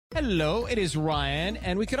Hello, it is Ryan,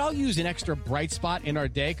 and we could all use an extra bright spot in our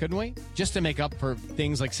day, couldn't we? Just to make up for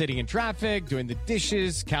things like sitting in traffic, doing the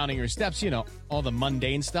dishes, counting your steps, all the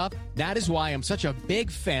mundane stuff. That is why I'm such a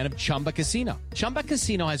big fan of Chumba Casino. Chumba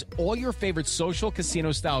Casino has all your favorite social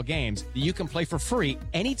casino-style games that you can play for free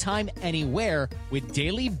anytime, anywhere with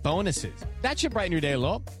daily bonuses. That should brighten your day a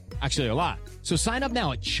little. Actually, a lot. So sign up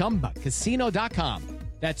now at ChumbaCasino.com.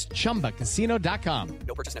 That's ChumbaCasino.com.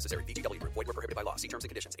 No purchase necessary. VGW Group. Void where prohibited by law. See terms and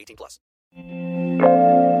conditions. 18+.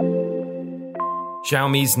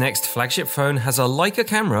 Xiaomi's next flagship phone has a Leica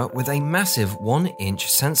camera with a massive 1-inch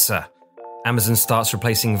sensor. Amazon starts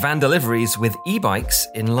replacing van deliveries with e-bikes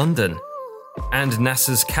in London. And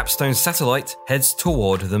NASA's Capstone satellite heads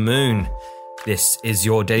toward the moon. This is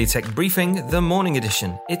your Daily Tech Briefing, the morning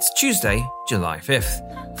edition. It's Tuesday, July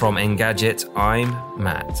 5th. From Engadget, I'm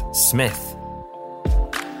Matt Smith.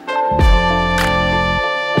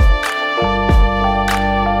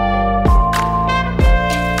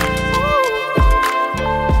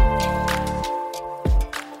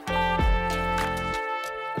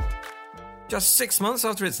 Just 6 months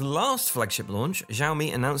after its last flagship launch,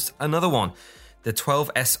 Xiaomi announced another one. The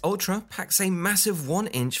 12S Ultra packs a massive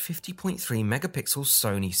 1-inch 50.3 megapixel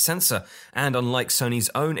Sony sensor, and unlike Sony's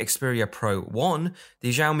own Xperia Pro 1, the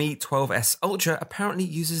Xiaomi 12S Ultra apparently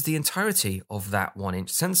uses the entirety of that 1-inch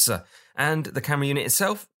sensor, and the camera unit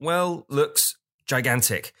itself, well, looks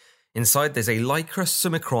gigantic. Inside, there's a Leica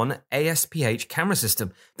Summicron ASPH camera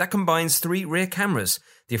system that combines 3 rear cameras,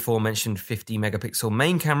 the aforementioned 50 megapixel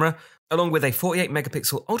main camera, along with a 48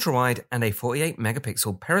 megapixel ultrawide and a 48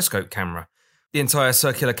 megapixel periscope camera. The entire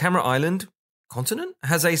circular camera continent,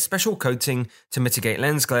 has a special coating to mitigate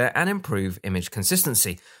lens glare and improve image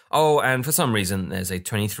consistency. Oh, and for some reason, there's a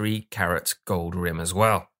 23-carat gold rim as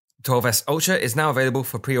well. 12S Ultra is now available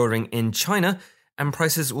for pre-ordering in China, and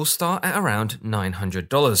prices will start at around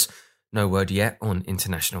 $900. No word yet on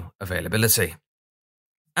international availability.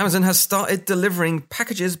 Amazon has started delivering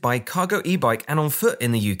packages by cargo e-bike and on foot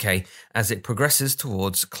in the UK as it progresses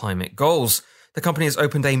towards climate goals. The company has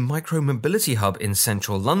opened a micro-mobility hub in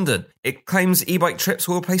central London. It claims e-bike trips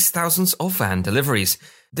will replace thousands of van deliveries.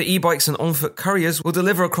 The e-bikes and on-foot couriers will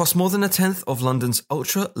deliver across more than a tenth of London's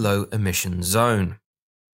ultra-low emission zone.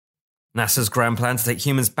 NASA's grand plan to take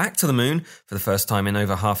humans back to the moon for the first time in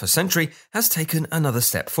over half a century has taken another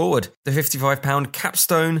step forward. The 55-pound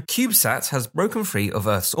Capstone CubeSat has broken free of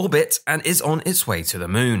Earth's orbit and is on its way to the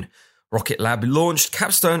moon. Rocket Lab launched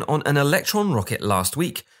Capstone on an Electron rocket last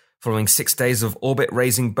week. Following 6 days of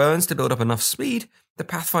orbit-raising burns to build up enough speed, the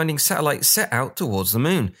pathfinding satellite set out towards the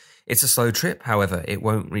moon. It's a slow trip, however, it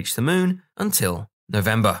won't reach the moon until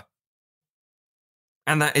November.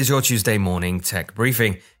 And that is your Tuesday morning tech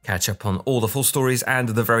briefing. Catch up on all the full stories and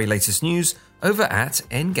the very latest news over at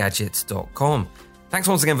engadget.com. Thanks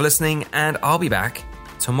once again for listening, and I'll be back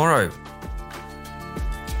tomorrow.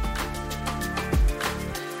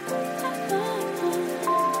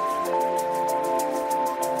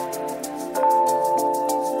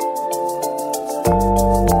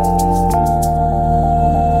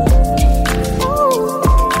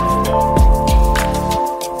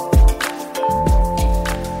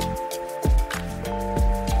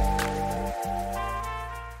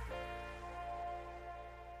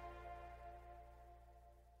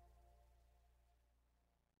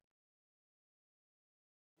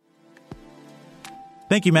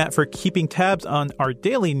 Thank you, Matt, for keeping tabs on our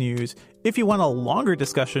daily news. If you want a longer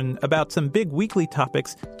discussion about some big weekly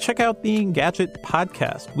topics, check out the Engadget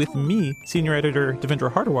podcast with me, Senior Editor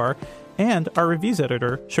Devendra Hardawar, and our reviews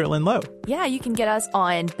editor, Sherlyn Lowe. Yeah, you can get us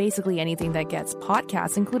on basically anything that gets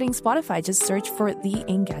podcasts, including Spotify. Just search for the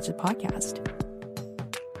Engadget podcast.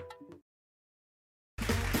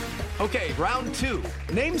 Okay, round 2.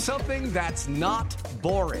 Name something that's not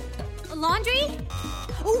boring. A laundry?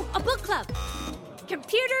 Ooh, a book club.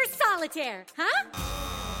 Computer solitaire, huh?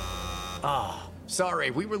 Ah, sorry,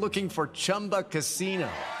 we were looking for Chumba Casino.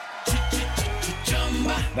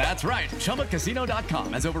 That's right,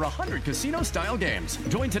 ChumbaCasino.com has over 100 casino-style games.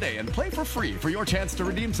 Join today and play for free for your chance to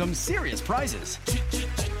redeem some serious prizes.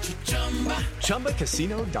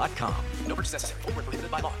 ChumbaCasino.com. No purchase necessary. Void where prohibited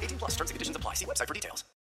by law. 18+. Terms and conditions apply. See website for details.